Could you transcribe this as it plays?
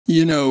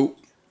You know,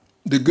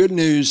 the good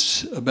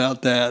news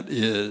about that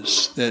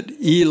is that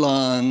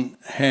Elon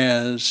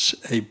has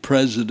a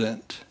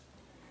president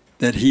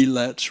that he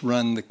lets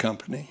run the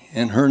company,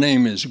 and her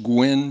name is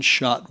Gwynne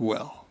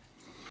Shotwell.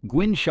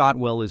 Gwynne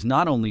Shotwell is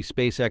not only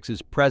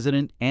SpaceX's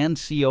president and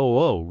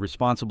COO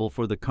responsible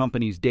for the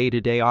company's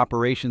day-to-day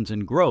operations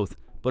and growth,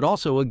 but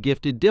also a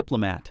gifted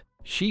diplomat.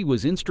 She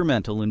was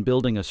instrumental in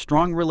building a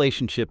strong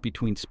relationship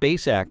between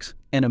SpaceX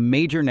and a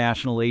major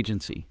national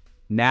agency,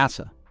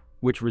 NASA,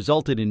 which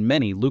resulted in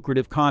many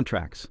lucrative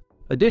contracts.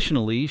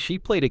 Additionally, she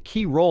played a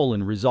key role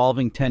in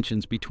resolving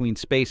tensions between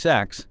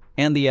SpaceX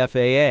and the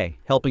FAA,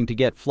 helping to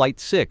get Flight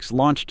 6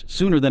 launched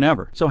sooner than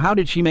ever. So how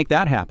did she make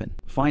that happen?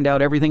 Find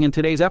out everything in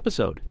today's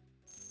episode.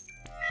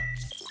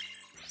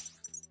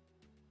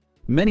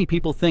 Many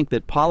people think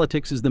that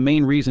politics is the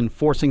main reason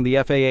forcing the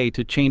FAA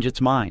to change its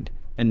mind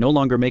and no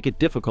longer make it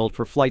difficult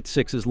for Flight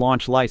 6's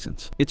launch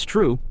license. It's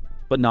true,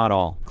 but not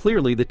all.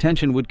 Clearly, the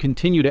tension would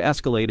continue to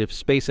escalate if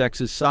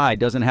SpaceX's side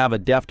doesn't have a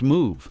deft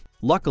move.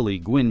 Luckily,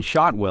 Gwynne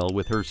Shotwell,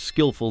 with her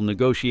skillful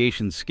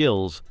negotiation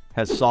skills,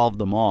 has solved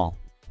them all.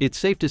 It's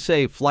safe to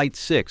say Flight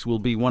 6 will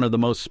be one of the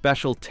most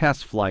special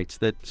test flights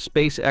that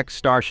SpaceX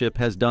Starship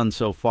has done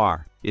so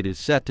far. It is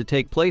set to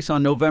take place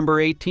on November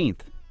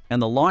 18th,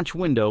 and the launch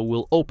window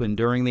will open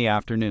during the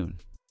afternoon.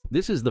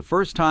 This is the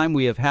first time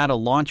we have had a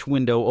launch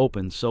window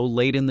open so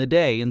late in the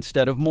day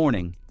instead of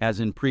morning, as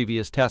in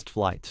previous test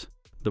flights.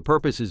 The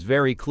purpose is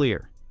very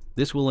clear.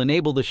 This will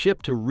enable the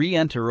ship to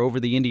re-enter over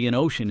the Indian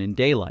Ocean in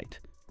daylight,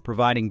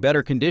 providing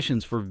better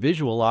conditions for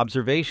visual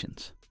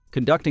observations.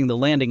 Conducting the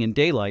landing in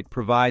daylight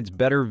provides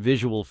better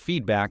visual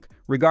feedback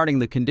regarding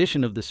the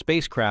condition of the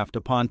spacecraft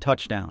upon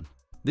touchdown.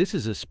 This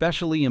is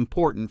especially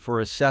important for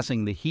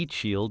assessing the heat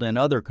shield and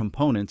other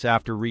components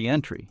after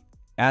re-entry,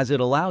 as it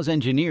allows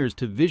engineers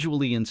to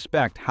visually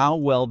inspect how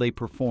well they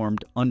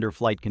performed under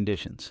flight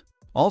conditions.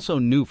 Also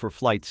new for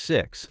Flight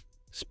 6,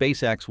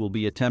 SpaceX will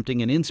be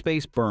attempting an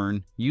in-space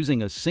burn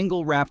using a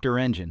single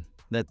Raptor engine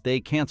that they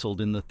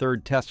canceled in the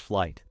third test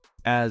flight.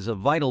 As a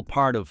vital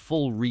part of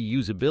full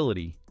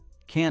reusability,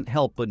 can't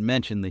help but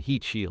mention the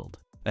heat shield.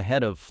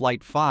 Ahead of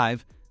Flight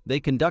 5,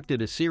 they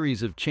conducted a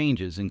series of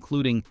changes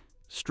including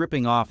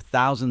stripping off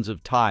thousands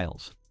of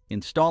tiles,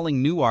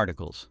 installing new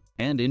articles,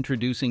 and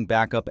introducing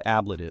backup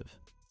ablative.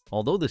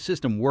 Although the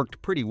system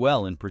worked pretty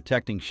well in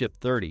protecting Ship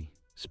 30,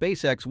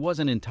 SpaceX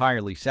wasn't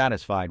entirely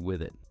satisfied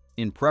with it.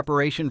 In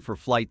preparation for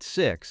Flight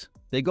 6,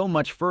 they go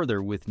much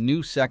further with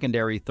new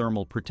secondary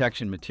thermal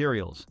protection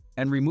materials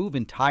and remove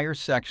entire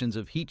sections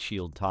of heat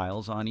shield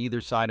tiles on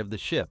either side of the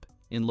ship,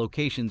 in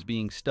locations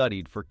being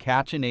studied for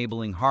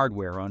catch-enabling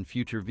hardware on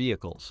future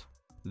vehicles.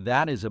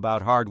 That is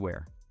about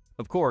hardware.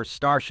 Of course,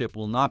 Starship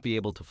will not be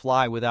able to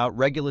fly without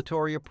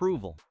regulatory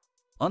approval.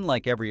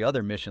 Unlike every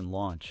other mission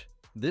launch,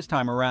 this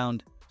time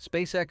around,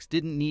 SpaceX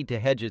didn't need to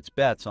hedge its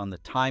bets on the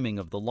timing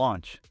of the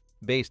launch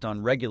based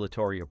on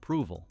regulatory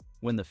approval.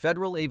 When the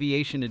Federal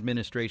Aviation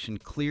Administration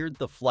cleared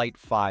the Flight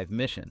 5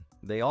 mission,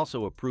 they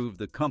also approved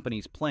the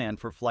company's plan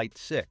for Flight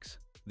 6.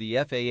 The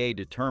FAA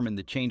determined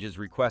the changes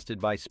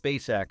requested by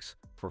SpaceX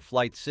for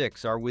Flight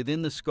 6 are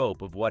within the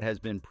scope of what has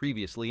been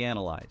previously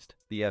analyzed,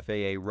 the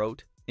FAA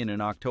wrote in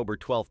an October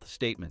 12th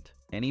statement.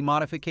 Any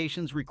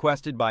modifications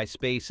requested by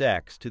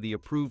SpaceX to the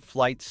approved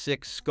Flight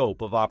 6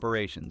 scope of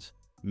operations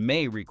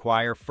may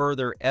require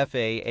further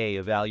FAA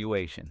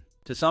evaluation.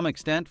 To some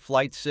extent,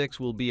 Flight 6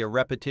 will be a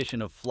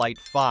repetition of Flight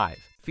 5,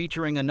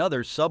 featuring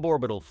another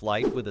suborbital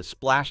flight with a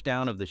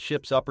splashdown of the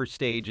ship's upper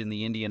stage in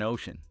the Indian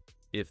Ocean.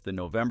 If the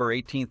November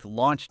 18th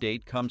launch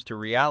date comes to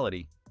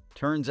reality,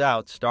 turns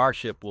out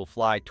Starship will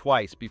fly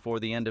twice before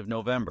the end of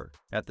November.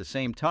 At the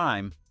same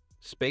time,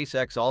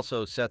 SpaceX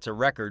also sets a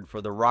record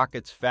for the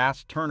rocket's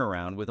fast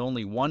turnaround with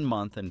only 1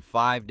 month and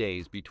 5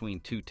 days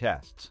between two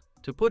tests.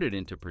 To put it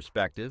into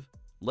perspective,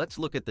 let's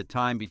look at the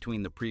time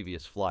between the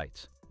previous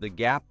flights. The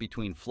gap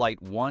between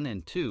Flight 1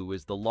 and 2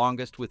 is the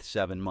longest with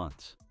 7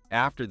 months.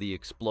 After the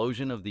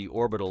explosion of the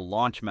orbital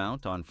launch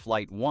mount on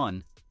Flight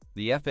 1,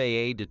 the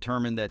FAA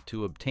determined that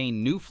to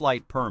obtain new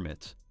flight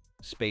permits,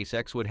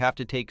 SpaceX would have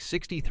to take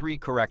 63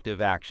 corrective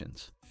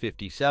actions,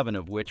 57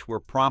 of which were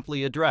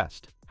promptly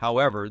addressed.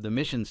 However, the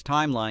mission's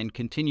timeline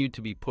continued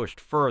to be pushed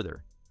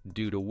further.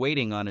 Due to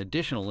waiting on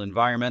additional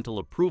environmental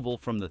approval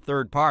from the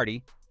third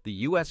party, the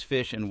U.S.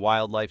 Fish and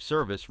Wildlife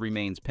Service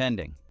remains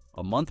pending.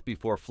 A month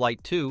before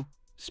Flight 2,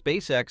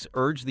 SpaceX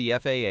urged the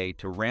FAA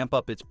to ramp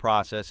up its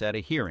process at a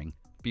hearing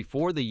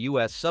before the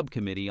U.S.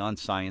 Subcommittee on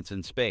Science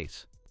and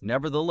Space.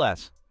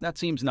 Nevertheless, that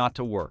seems not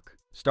to work.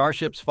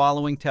 Starship's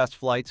following test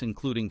flights,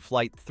 including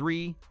Flight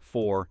 3,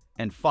 4,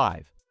 and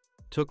 5,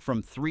 took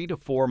from 3 to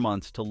 4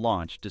 months to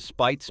launch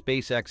despite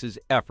SpaceX's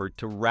effort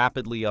to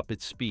rapidly up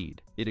its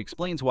speed. It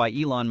explains why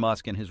Elon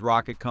Musk and his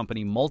rocket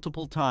company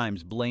multiple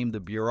times blamed the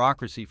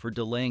bureaucracy for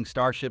delaying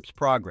Starship's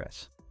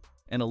progress,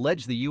 and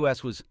alleged the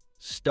U.S. was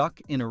stuck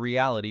in a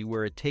reality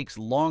where it takes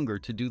longer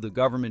to do the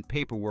government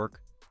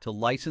paperwork to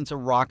license a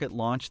rocket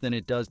launch than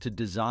it does to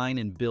design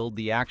and build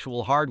the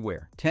actual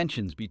hardware.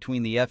 Tensions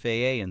between the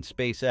FAA and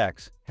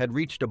SpaceX had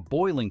reached a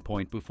boiling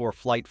point before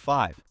Flight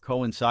 5,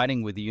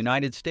 coinciding with the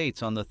United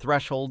States on the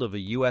threshold of a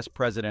U.S.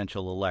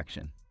 presidential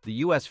election. The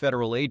U.S.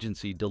 federal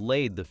agency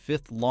delayed the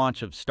fifth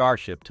launch of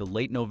Starship to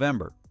late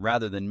November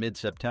rather than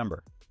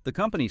mid-September. The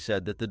company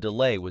said that the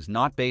delay was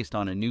not based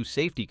on a new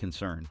safety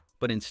concern,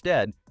 but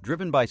instead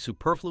driven by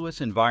superfluous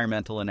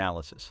environmental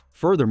analysis.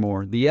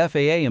 Furthermore, the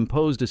FAA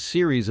imposed a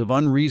series of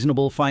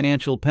unreasonable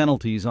financial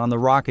penalties on the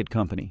rocket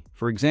company.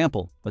 For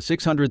example, a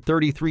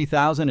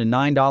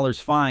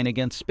 $633,009 fine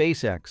against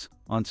SpaceX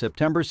on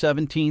September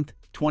 17,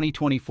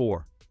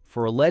 2024,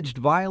 for alleged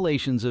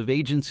violations of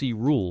agency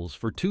rules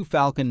for 2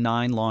 Falcon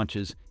 9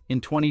 launches in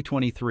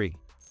 2023.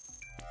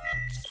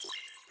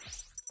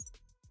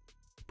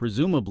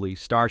 Presumably,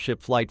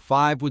 Starship Flight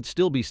 5 would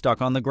still be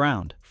stuck on the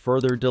ground,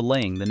 further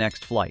delaying the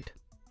next flight.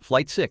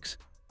 Flight 6,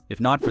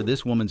 if not for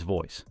this woman's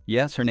voice.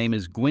 Yes, her name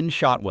is Gwynne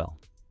Shotwell,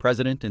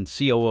 president and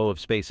COO of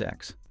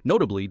SpaceX.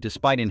 Notably,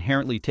 despite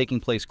inherently taking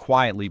place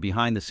quietly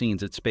behind the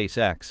scenes at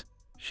SpaceX,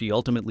 she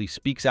ultimately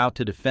speaks out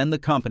to defend the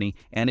company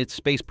and its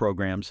space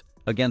programs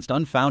against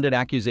unfounded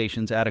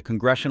accusations at a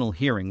congressional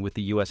hearing with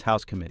the U.S.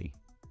 House Committee.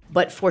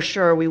 But for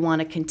sure, we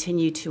want to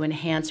continue to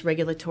enhance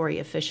regulatory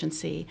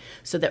efficiency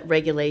so that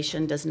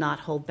regulation does not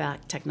hold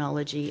back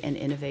technology and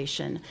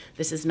innovation.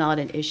 This is not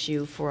an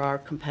issue for our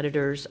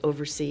competitors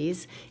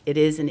overseas. It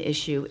is an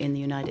issue in the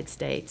United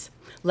States.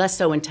 Less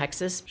so in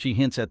Texas. She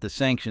hints at the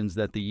sanctions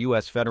that the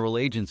U.S. federal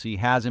agency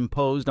has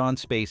imposed on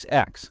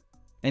SpaceX,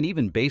 and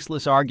even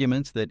baseless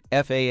arguments that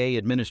FAA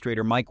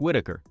Administrator Mike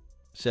Whitaker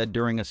said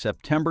during a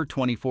September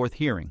 24th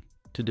hearing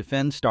to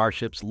defend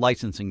Starship's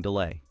licensing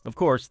delay. Of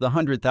course, the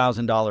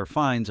 $100,000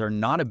 fines are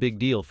not a big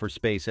deal for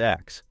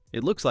SpaceX.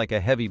 It looks like a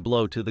heavy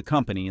blow to the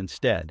company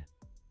instead.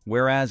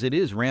 Whereas it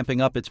is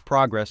ramping up its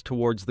progress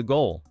towards the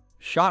goal.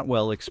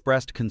 Shotwell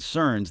expressed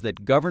concerns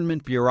that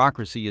government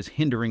bureaucracy is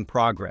hindering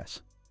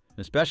progress,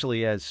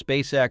 especially as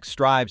SpaceX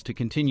strives to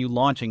continue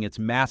launching its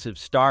massive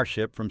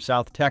Starship from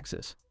South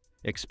Texas,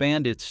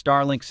 expand its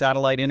Starlink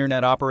satellite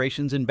internet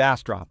operations in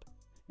Bastrop,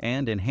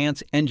 and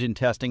enhance engine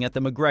testing at the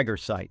McGregor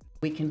site.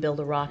 We can build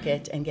a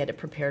rocket and get it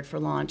prepared for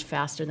launch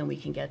faster than we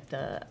can get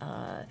the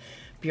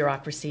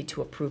bureaucracy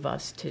to approve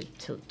us to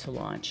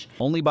launch.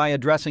 Only by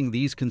addressing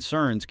these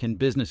concerns can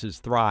businesses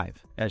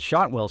thrive. As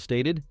Shotwell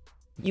stated,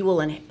 you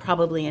will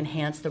probably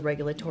enhance the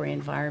regulatory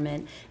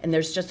environment, and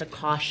there's just a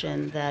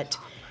caution that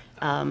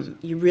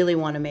you really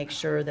want to make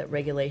sure that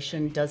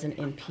regulation doesn't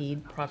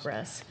impede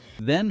progress.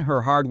 Then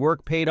her hard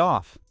work paid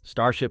off.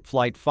 Starship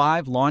Flight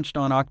 5 launched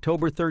on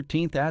October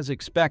 13th as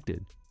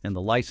expected, and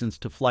the license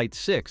to Flight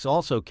 6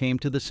 also came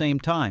to the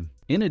same time.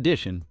 In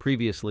addition,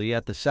 previously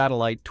at the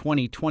Satellite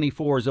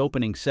 2024's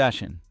opening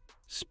session,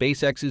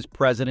 SpaceX's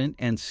president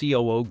and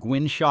COO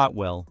Gwynne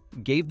Shotwell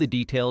gave the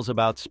details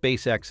about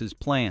SpaceX's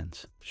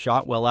plans.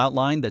 Shotwell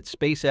outlined that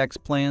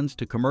SpaceX plans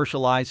to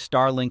commercialize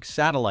Starlink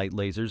satellite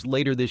lasers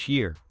later this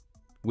year,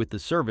 with the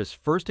service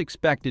first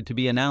expected to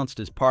be announced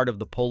as part of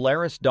the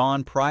Polaris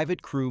Dawn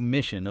private crew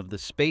mission of the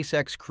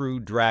SpaceX Crew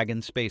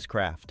Dragon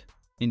spacecraft.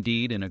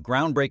 Indeed, in a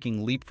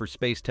groundbreaking leap for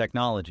space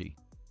technology,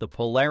 the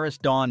Polaris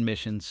Dawn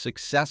mission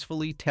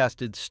successfully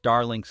tested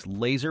Starlink's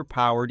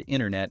laser-powered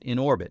internet in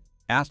orbit.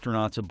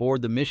 Astronauts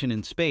aboard the mission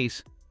in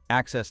space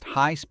accessed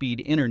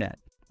high-speed internet.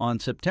 On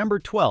September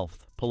 12th,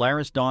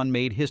 Polaris Dawn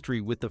made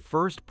history with the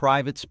first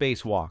private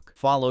spacewalk,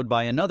 followed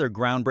by another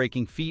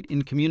groundbreaking feat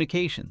in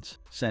communications,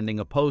 sending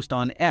a post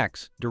on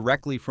X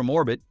directly from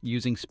orbit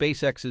using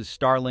SpaceX's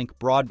Starlink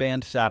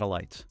broadband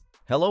satellites.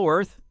 Hello,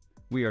 Earth!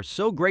 We are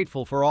so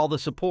grateful for all the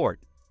support.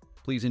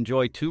 Please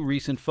enjoy 2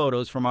 recent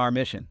photos from our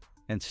mission,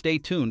 and stay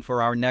tuned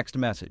for our next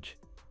message.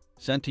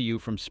 Sent to you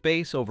from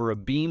space over a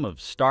beam of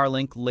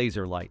Starlink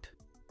laser light.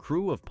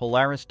 Crew of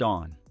Polaris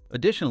Dawn.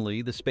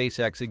 Additionally, the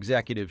SpaceX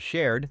executive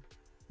shared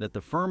that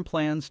the firm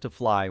plans to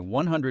fly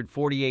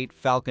 148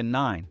 Falcon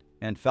 9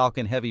 and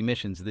Falcon Heavy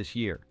missions this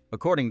year.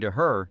 According to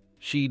her,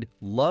 she'd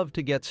love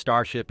to get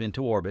Starship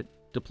into orbit,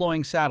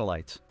 deploying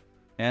satellites,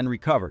 and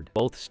recovered,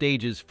 both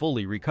stages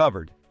fully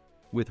recovered,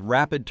 with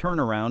rapid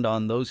turnaround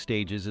on those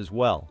stages as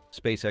well.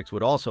 SpaceX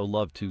would also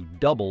love to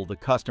double the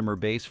customer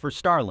base for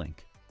Starlink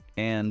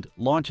and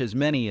launch as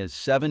many as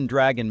 7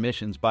 Dragon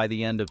missions by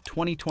the end of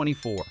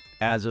 2024.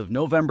 As of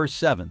November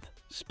 7th,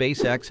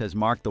 SpaceX has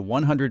marked the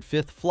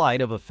 105th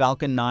flight of a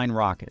Falcon 9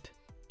 rocket,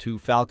 2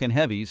 Falcon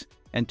Heavies,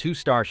 and 2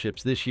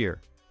 Starships this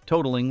year,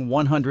 totaling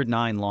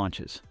 109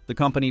 launches. The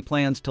company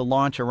plans to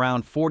launch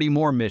around 40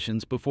 more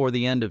missions before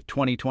the end of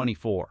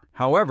 2024.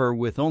 However,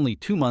 with only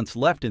 2 months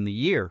left in the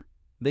year,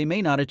 they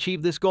may not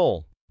achieve this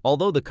goal.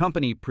 Although the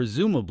company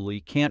presumably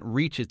can't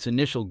reach its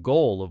initial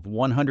goal of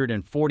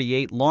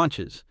 148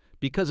 launches,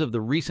 because of the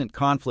recent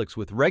conflicts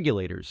with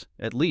regulators,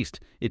 at least,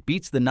 it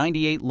beats the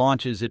 98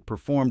 launches it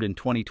performed in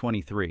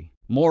 2023.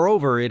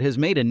 Moreover, it has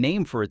made a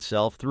name for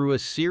itself through a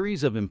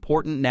series of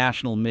important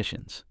national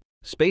missions.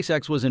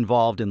 SpaceX was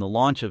involved in the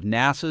launch of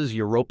NASA's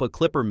Europa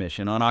Clipper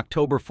mission on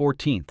October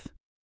 14th,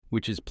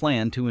 which is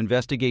planned to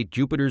investigate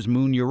Jupiter's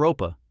moon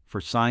Europa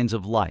for signs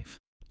of life.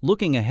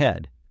 Looking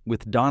ahead,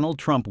 with Donald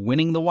Trump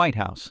winning the White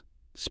House,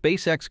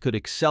 SpaceX could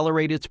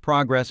accelerate its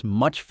progress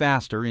much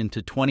faster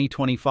into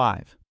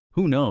 2025.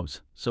 Who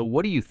knows? So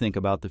what do you think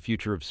about the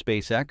future of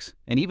SpaceX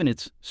and even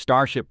its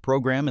Starship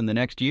program in the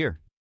next year?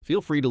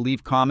 Feel free to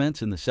leave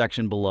comments in the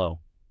section below.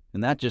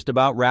 And that just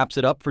about wraps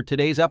it up for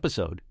today's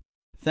episode.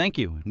 Thank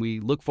you, and we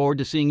look forward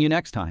to seeing you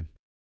next time.